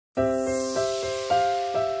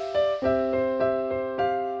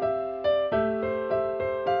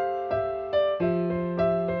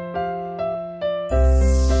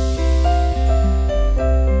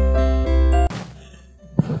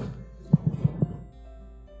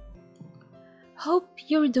Hope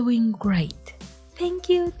you're doing great. Thank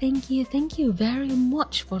you very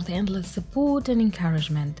much for the endless support and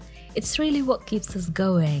encouragement. It's really what keeps us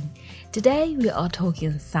going. Today we are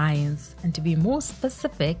talking science, and to be more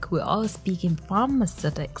specific, we are speaking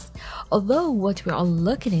pharmaceutics. Although what we are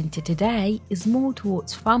looking into today is more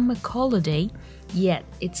towards pharmacology, yet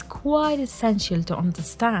it's quite essential to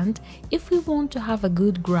understand if we want to have a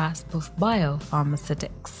good grasp of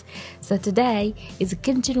biopharmaceutics. So today is a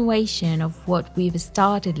continuation of what we've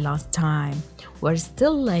started last time. We're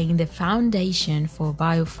still laying the foundation for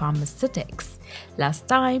biopharmaceutics. Last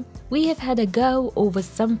time, we have had a go over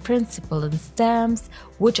some principles and terms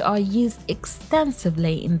which are used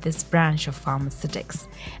extensively in this branch of pharmaceutics.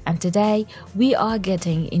 And today, we are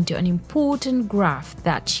getting into an important graph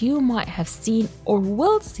that you might have seen or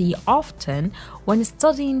will see often when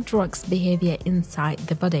studying drugs' behavior inside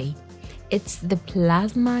the body. It's the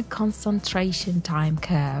plasma concentration time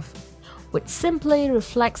curve, which simply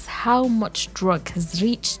reflects how much drug has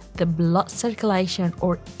reached the blood circulation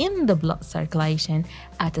or in the blood circulation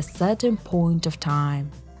at a certain point of time.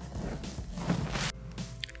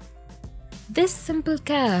 This simple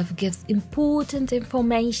curve gives important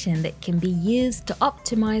information that can be used to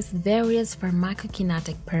optimize various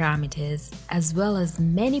pharmacokinetic parameters, as well as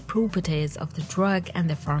many properties of the drug and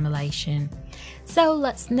the formulation. So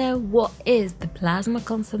let's know what is the plasma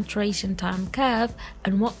concentration time curve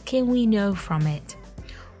and what can we know from it.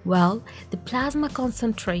 Well, the plasma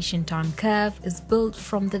concentration time curve is built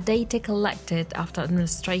from the data collected after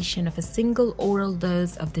administration of a single oral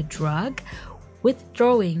dose of the drug,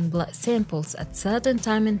 withdrawing blood samples at certain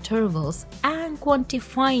time intervals and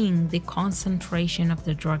quantifying the concentration of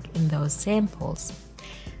the drug in those samples.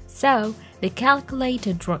 So, the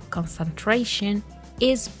calculated drug concentration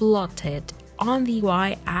is plotted on the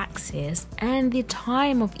y-axis and the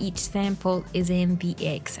time of each sample is in the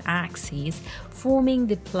x-axis, forming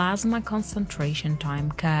the plasma concentration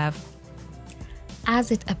time curve as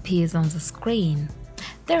it appears on the screen.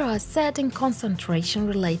 There are certain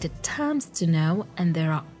concentration-related terms to know, and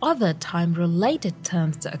there are other time-related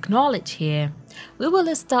terms to acknowledge here. We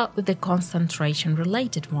will start with the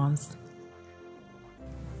concentration-related ones.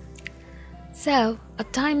 So,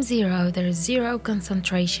 at time 0, there is zero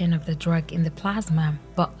concentration of the drug in the plasma,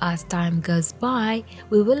 but as time goes by,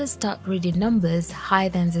 we will start reading numbers higher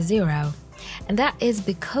than the 0. And that is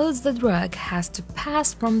because the drug has to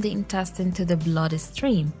pass from the intestine to the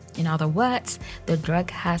bloodstream. In other words, the drug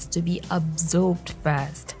has to be absorbed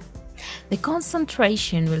first. The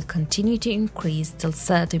concentration will continue to increase till a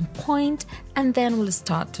certain point and then will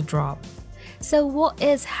start to drop. So what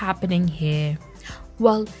is happening here?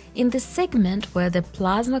 Well, in the segment where the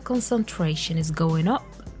plasma concentration is going up,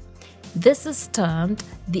 this is termed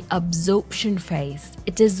the absorption phase.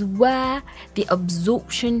 It is where the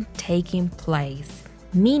absorption taking place,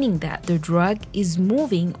 meaning that the drug is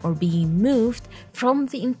moving or being moved from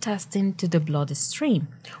the intestine to the bloodstream,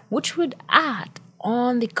 which would add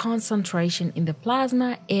on the concentration in the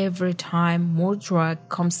plasma every time more drug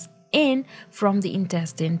comes in from the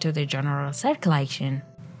intestine to the general circulation.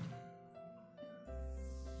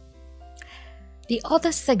 The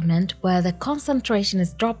other segment where the concentration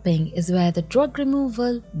is dropping is where the drug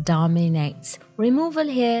removal dominates. Removal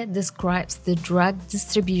here describes the drug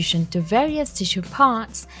distribution to various tissue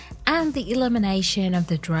parts and the elimination of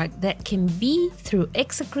the drug that can be through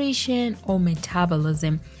excretion or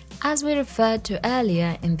metabolism, as we referred to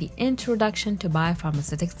earlier in the Introduction to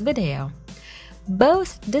Biopharmaceutics video.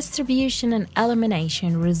 Both distribution and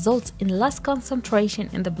elimination results in less concentration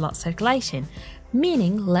in the blood circulation,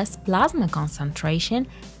 meaning less plasma concentration,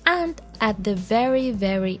 and at the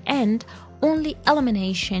very end, only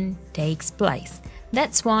elimination takes place.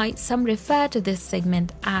 That's why some refer to this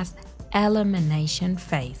segment as elimination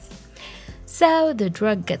phase. So the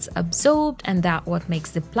drug gets absorbed, and that what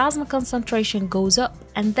makes the plasma concentration goes up,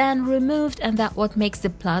 and then removed, and that what makes the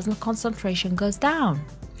plasma concentration goes down.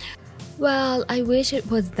 Well, I wish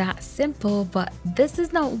it was that simple, but this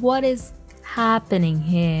is not what is happening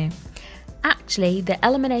here. Actually, the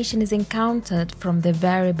elimination is encountered from the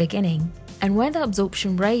very beginning, and when the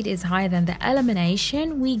absorption rate is higher than the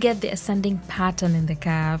elimination, we get the ascending pattern in the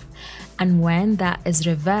curve. And when that is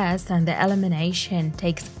reversed and the elimination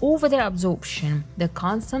takes over the absorption, the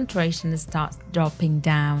concentration starts dropping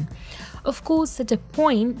down. Of course, at a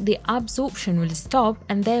point, the absorption will stop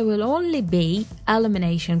and there will only be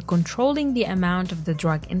elimination controlling the amount of the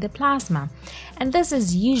drug in the plasma. And this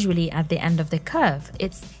is usually at the end of the curve.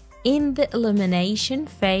 It's in the elimination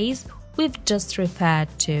phase we've just referred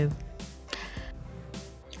to.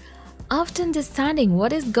 After understanding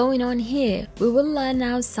what is going on here, we will learn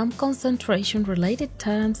now some concentration-related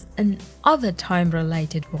terms and other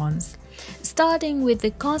time-related ones. Starting with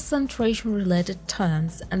the concentration-related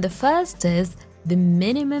terms, and the first is the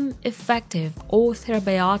minimum effective or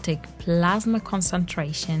therapeutic plasma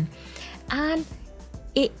concentration, and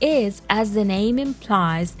it is, as the name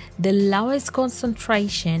implies, the lowest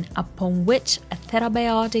concentration upon which a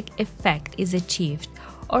therapeutic effect is achieved,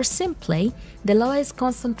 or simply the lowest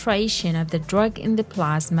concentration of the drug in the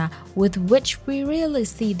plasma with which we really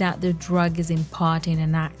see that the drug is imparting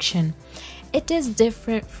an action. It is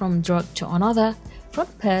different from drug to another, from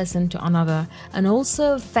person to another, and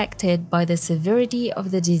also affected by the severity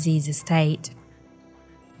of the disease state.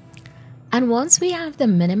 And once we have the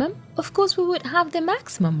minimum, of course we would have the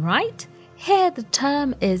maximum, right? Here the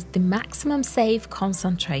term is the maximum safe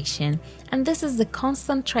concentration, and this is the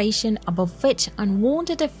concentration above which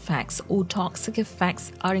unwanted effects or toxic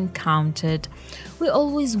effects are encountered. We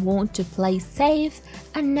always want to play safe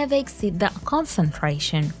and never exceed that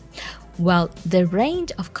concentration. Well, the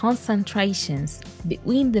range of concentrations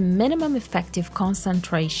between the minimum effective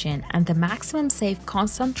concentration and the maximum safe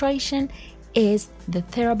concentration is the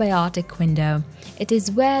therapeutic window. It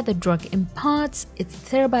is where the drug imparts its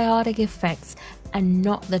therapeutic effects and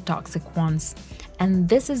not the toxic ones. And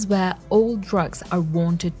this is where all drugs are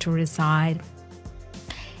wanted to reside.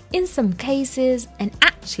 In some cases, and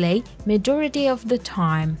actually majority of the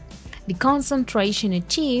time, the concentration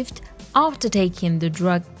achieved after taking the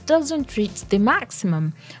drug doesn't reach the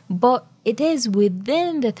maximum, but it is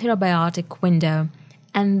within the therapeutic window.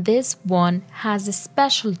 And this one has a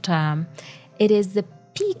special term. It is the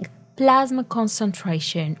peak plasma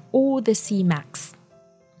concentration, or the Cmax.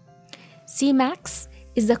 Cmax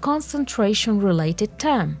is the concentration-related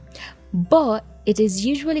term, but it is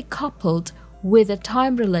usually coupled with a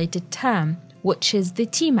time-related term, which is the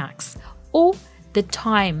Tmax, or the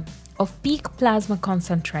time of peak plasma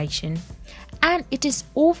concentration. And it is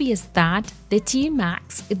obvious that the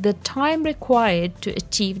Tmax is the time required to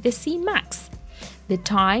achieve the Cmax, the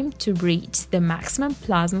time to reach the maximum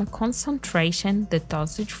plasma concentration the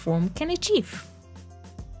dosage form can achieve.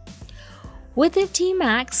 With the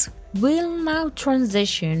Tmax, we'll now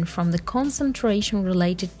transition from the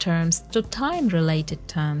concentration-related terms to time-related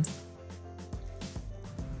terms.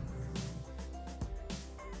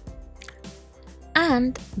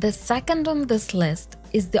 And the second on this list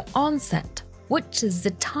is the onset, which is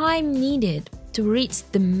the time needed to reach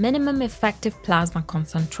the minimum effective plasma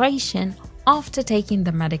concentration after taking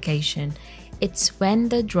the medication. It's when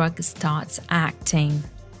the drug starts acting.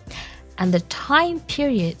 And the time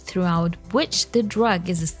period throughout which the drug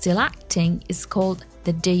is still acting is called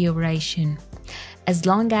the duration. As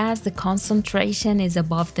long as the concentration is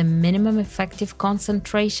above the minimum effective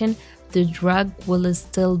concentration, the drug will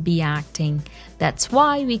still be acting. That's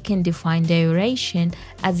why we can define duration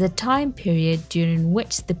as a time period during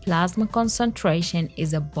which the plasma concentration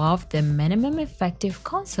is above the minimum effective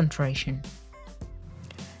concentration.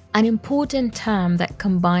 An important term that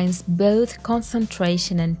combines both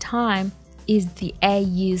concentration and time is the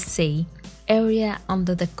AUC, area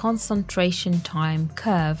under the concentration time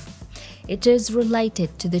curve. It is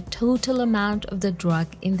related to the total amount of the drug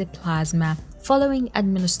in the plasma following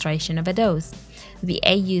administration of a dose. The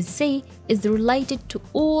AUC is related to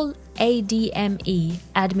all ADME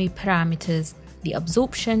parameters, the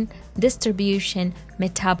absorption, distribution,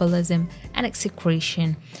 metabolism, and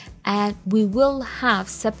excretion, and we will have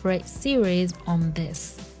separate series on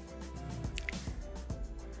this.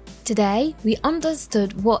 Today, we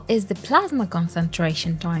understood what is the plasma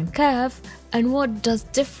concentration time curve and what does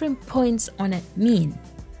different points on it mean.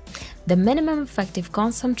 The minimum effective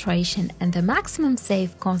concentration and the maximum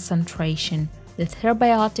safe concentration, the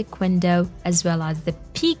therapeutic window, as well as the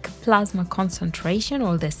peak plasma concentration,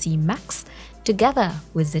 or the Cmax, together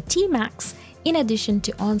with the Tmax, in addition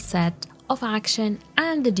to onset of action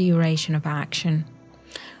and the duration of action.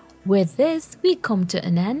 With this, we come to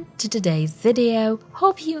an end to today's video.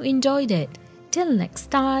 Hope you enjoyed it. Till next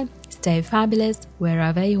time, stay fabulous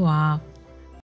wherever you are.